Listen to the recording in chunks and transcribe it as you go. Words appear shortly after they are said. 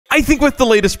I think with the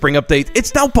latest spring update,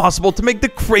 it's now possible to make the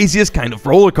craziest kind of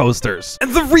roller coasters.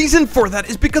 And the reason for that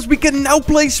is because we can now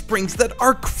place springs that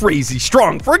are crazy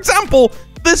strong. For example,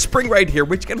 this spring right here,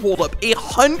 which can hold up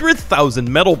 100,000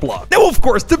 metal blocks. Now, of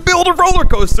course, to build a roller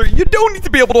coaster, you don't need to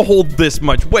be able to hold this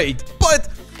much weight, but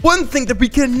one thing that we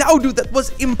can now do that was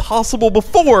impossible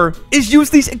before is use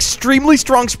these extremely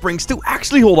strong springs to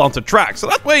actually hold onto tracks. So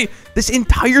that way, this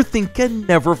entire thing can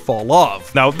never fall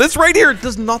off. Now, this right here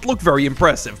does not look very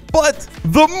impressive, but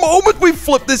the moment we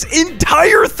flip this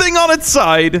entire thing on its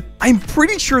side, I'm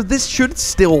pretty sure this should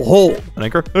still hold. An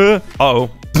anchor? Uh-oh.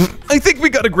 I think we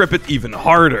gotta grip it even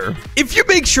harder. If you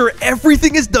make sure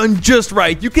everything is done just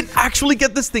right, you can actually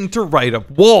get this thing to ride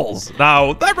up walls.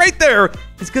 Now, that right there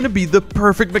is gonna be the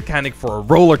perfect mechanic for a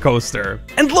roller coaster.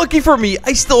 And lucky for me,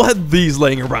 I still had these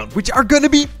laying around, which are gonna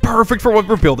be perfect for what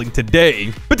we're building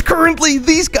today. But currently,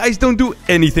 these guys don't do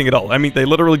anything at all. I mean, they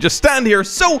literally just stand here,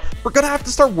 so we're gonna have to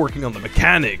start working on the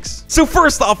mechanics. So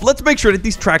first off, let's make sure that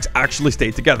these tracks actually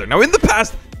stay together. Now, in the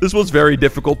past, this was very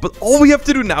difficult, but all we have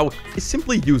to do now is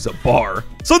simply use a bar.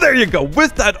 So there you go.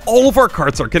 With that, all of our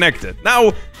carts are connected.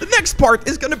 Now, the next part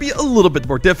is going to be a little bit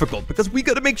more difficult because we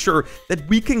got to make sure that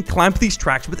we can clamp these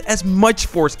tracks with as much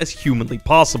force as humanly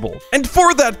possible. And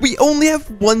for that, we only have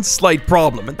one slight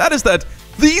problem, and that is that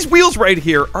these wheels right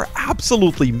here are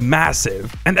absolutely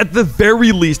massive. And at the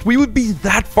very least, we would be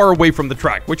that far away from the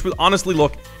track, which would honestly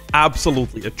look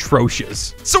absolutely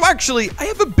atrocious. So actually, I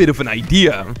have a bit of an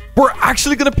idea. We're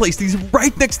actually going to place these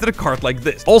right next to the cart like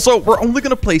this. Also, we're only going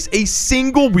to place a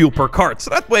single wheel per cart, so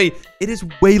that way it is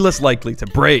way less likely to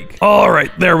break. All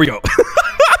right, there we go.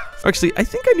 Actually, I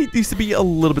think I need these to be a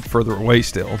little bit further away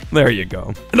still. There you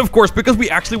go. And of course, because we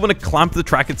actually want to clamp the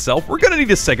track itself, we're going to need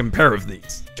a second pair of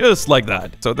these. Just like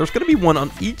that. So there's going to be one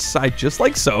on each side, just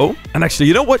like so. And actually,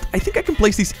 you know what? I think I can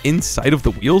place these inside of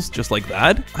the wheels, just like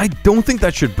that. I don't think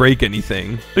that should break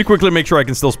anything. Let me quickly make sure I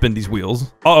can still spin these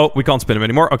wheels. Uh-oh, we can't spin them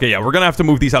anymore. Okay, yeah, we're going to have to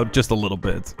move these out just a little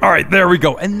bit. All right, there we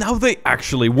go. And now they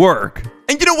actually work.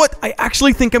 And you know what? I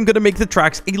actually think I'm going to make the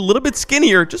tracks a little bit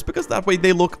skinnier just because that way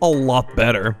they look a lot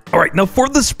better. All right, now for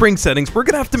the spring settings, we're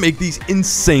going to have to make these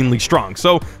insanely strong.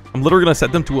 So I'm literally going to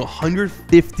set them to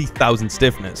 150,000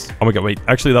 stiffness. Oh my God, wait.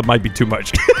 Actually, that might be too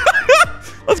much.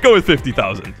 Let's go with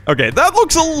 50,000. Okay, that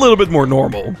looks a little bit more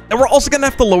normal. And we're also going to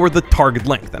have to lower the target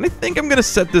length. And I think I'm going to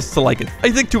set this to like it.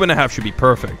 I think 2.5 should be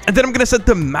perfect. And then I'm going to set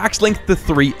the max length to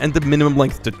 3 and the minimum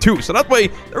length to 2. So that way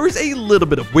there is a little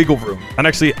bit of wiggle room. And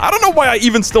actually, I don't know why I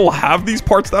even still have these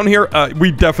parts down here.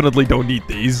 We definitely don't need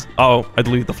these. Oh, I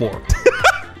deleted the floor.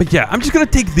 But yeah, I'm just going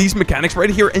to take these mechanics right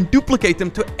here and duplicate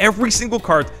them to every single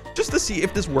cart just to see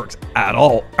if this works at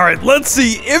all. All right, let's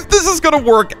see if this is going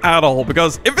to work at all,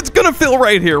 because if it's going to fill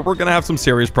right here, we're going to have some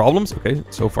serious problems. Okay,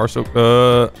 so far, so...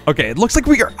 Okay, it looks like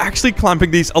we are actually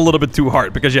clamping these a little bit too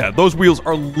hard because, yeah, those wheels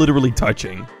are literally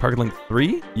touching. Target length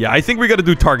 3? Yeah, I think we got to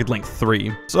do target length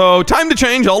 3. So, time to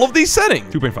change all of these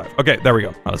settings. 2.5. Okay, there we go.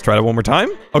 Now, let's try that one more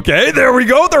time. Okay, there we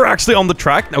go. They're actually on the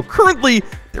track. Now, currently,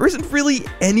 there isn't really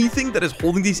anything that is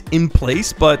holding these in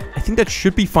place, but I think that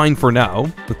should be fine for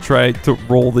now. Let's try to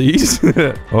roll these.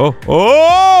 Oh,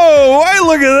 hey,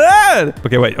 look at that.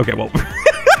 Okay, wait. Okay, well,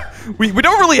 we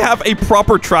don't really have a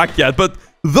proper track yet, but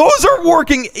those are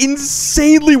working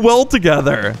insanely well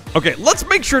together. Okay, let's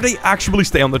make sure they actually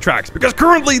stay on the tracks, because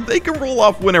currently they can roll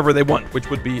off whenever they want, which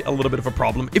would be a little bit of a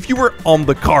problem if you were on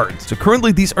the cart. So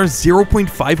currently these are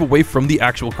 0.5 away from the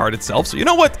actual cart itself. So you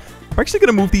know what? I'm actually going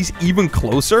to move these even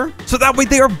closer, so that way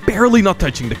they are barely not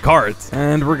touching the cart.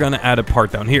 And we're going to add a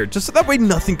part down here, just so that way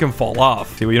nothing can fall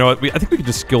off. Okay, well, you know what? I think we can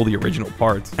just skill the original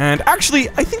part. And actually,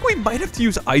 I think we might have to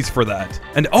use ice for that.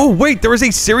 And oh, wait, there is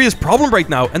a serious problem right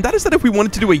now. And that is that if we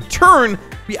wanted to do a turn,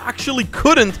 we actually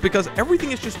couldn't because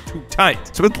everything is just too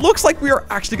tight. So it looks like we are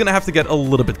actually going to have to get a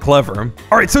little bit clever.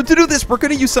 All right, so to do this, we're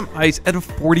going to use some ice at a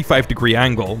 45-degree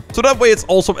angle. So that way it's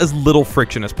also as little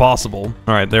friction as possible.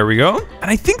 All right, there we go. And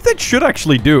I think that should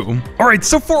actually do. All right,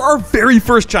 so for our very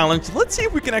first challenge, let's see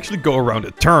if we can actually go around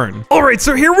a turn. All right,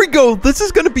 so here we go. This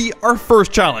is going to be our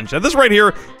first challenge. And this right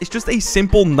here is just a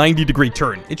simple 90-degree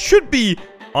turn. It should be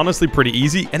honestly pretty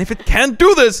easy. And if it can't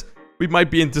do this, we might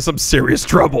be into some serious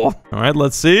trouble. All right,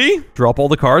 let's see. Drop all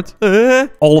the cards.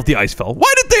 All of the ice fell.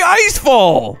 Why did the ice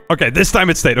fall? Okay, this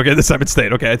time it stayed. Okay, this time it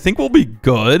stayed. Okay, I think we'll be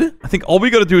good. I think all we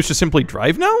got to do is just simply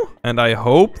drive now. And I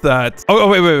hope that... Oh,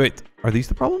 wait. Are these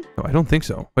the problem? No, I don't think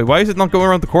so. Wait, why is it not going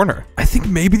around the corner? I think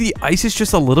maybe the ice is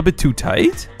just a little bit too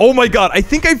tight. Oh my God, I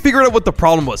think I figured out what the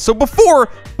problem was. So before,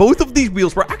 both of these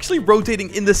wheels were actually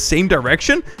rotating in the same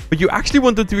direction, but you actually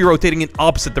want them to be rotating in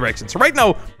opposite directions. So right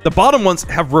now, the bottom ones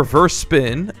have reverse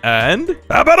spin and...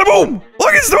 Bada boom!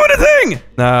 Look, it's doing a thing!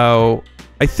 Now...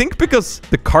 I think because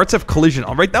the carts have collision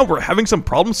on right now, we're having some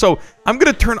problems. So I'm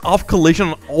going to turn off collision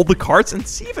on all the carts and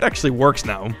see if it actually works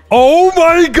now. Oh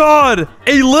my God.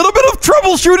 A little bit of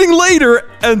troubleshooting later.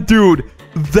 And dude,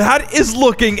 that is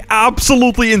looking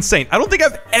absolutely insane. I don't think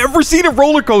I've ever seen a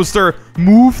roller coaster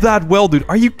move that well, dude.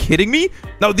 Are you kidding me?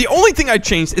 Now, the only thing I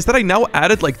changed is that I now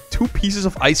added like 2 pieces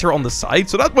of ice here on the side.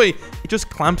 So that way it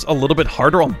just clamps a little bit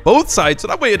harder on both sides. So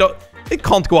that way it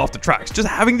can't go off the tracks. Just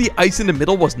having the ice in the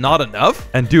middle was not enough.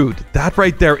 And dude, that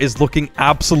right there is looking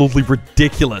absolutely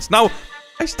ridiculous. Now,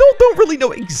 I still don't really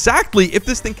know exactly if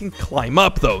this thing can climb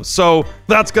up, though. So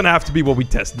that's going to have to be what we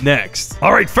test next.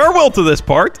 All right, farewell to this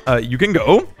part. You can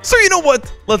go. So you know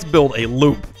what? Let's build a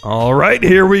loop. All right,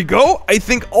 here we go. I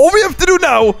think all we have to do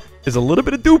now is a little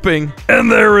bit of duping. And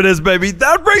there it is, baby.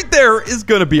 That right there is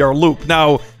going to be our loop.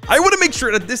 Now, I want to make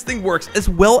sure that this thing works as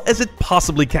well as it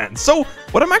possibly can. So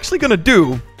what I'm actually going to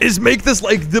do is make this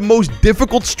like the most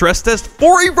difficult stress test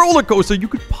for a roller coaster you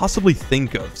could possibly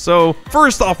think of. So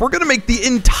first off, we're going to make the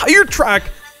entire track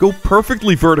go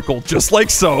perfectly vertical, just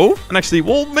like so. And actually,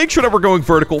 we'll make sure that we're going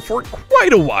vertical for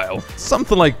quite a while.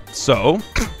 Something like so.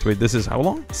 Wait, this is how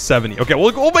long? 70. Okay,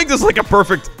 we'll make this like a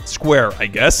perfect square, I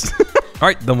guess. All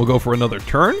right, then we'll go for another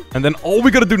turn. And then all we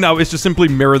got to do now is just simply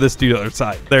mirror this to the other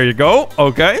side. There you go.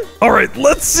 Okay. All right,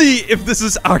 let's see if this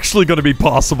is actually going to be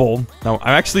possible. Now,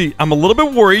 I'm a little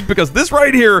bit worried because this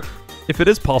right here, if it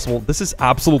is possible, this is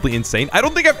absolutely insane. I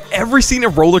don't think I've ever seen a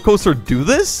roller coaster do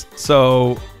this.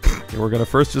 So we're going to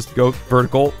first just go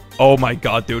vertical. Oh my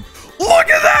God, dude. Look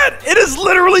at that. It is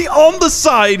literally on the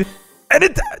side. And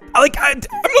I'm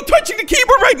not touching the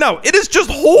keyboard right now. It is just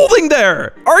holding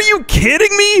there. Are you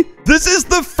kidding me? This is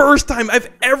the first time I've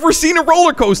ever seen a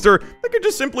roller coaster that could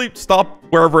just simply stop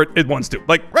wherever it wants to.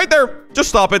 Like right there, just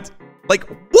stop it. Like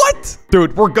what?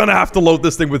 Dude, we're gonna have to load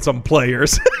this thing with some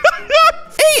players.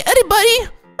 Hey,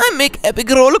 everybody. I make epic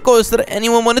roller coaster.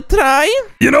 Anyone want to try?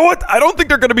 You know what? I don't think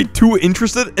they're going to be too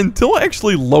interested until I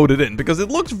actually load it in because it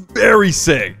looks very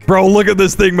sick. Bro, look at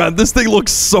this thing, man. This thing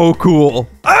looks so cool.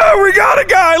 Oh, we got a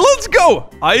guy. Let's go.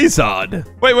 Izod.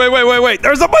 Wait.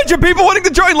 There's a bunch of people wanting to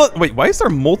join. Wait, why is there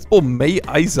multiple May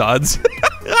Izods?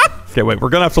 Okay, wait. We're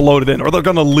going to have to load it in or they're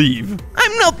going to leave.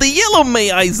 I'm not the yellow May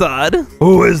Izod.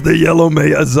 Who is the yellow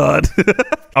May Izod?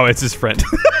 Oh, it's his friend.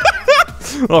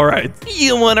 All right.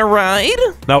 You want to ride?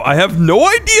 Now, I have no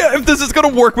idea if this is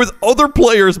going to work with other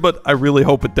players, but I really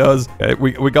hope it does. Okay,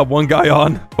 we got one guy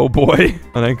on. Oh, boy.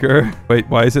 An anchor. Wait,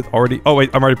 why is it already? Oh, wait,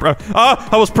 I'm already.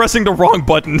 I was pressing the wrong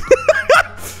button.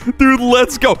 Dude,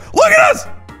 let's go. Look at us.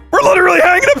 We're literally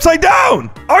hanging upside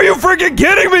down. Are you freaking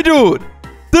kidding me, dude?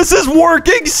 This is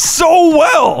working so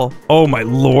well. Oh, my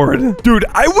Lord. Dude,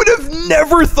 I would have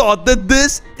never thought that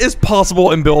this is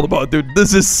possible in Build-A-Boat, dude.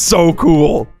 This is so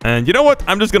cool. And you know what?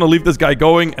 I'm just going to leave this guy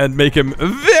going and make him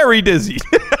very dizzy.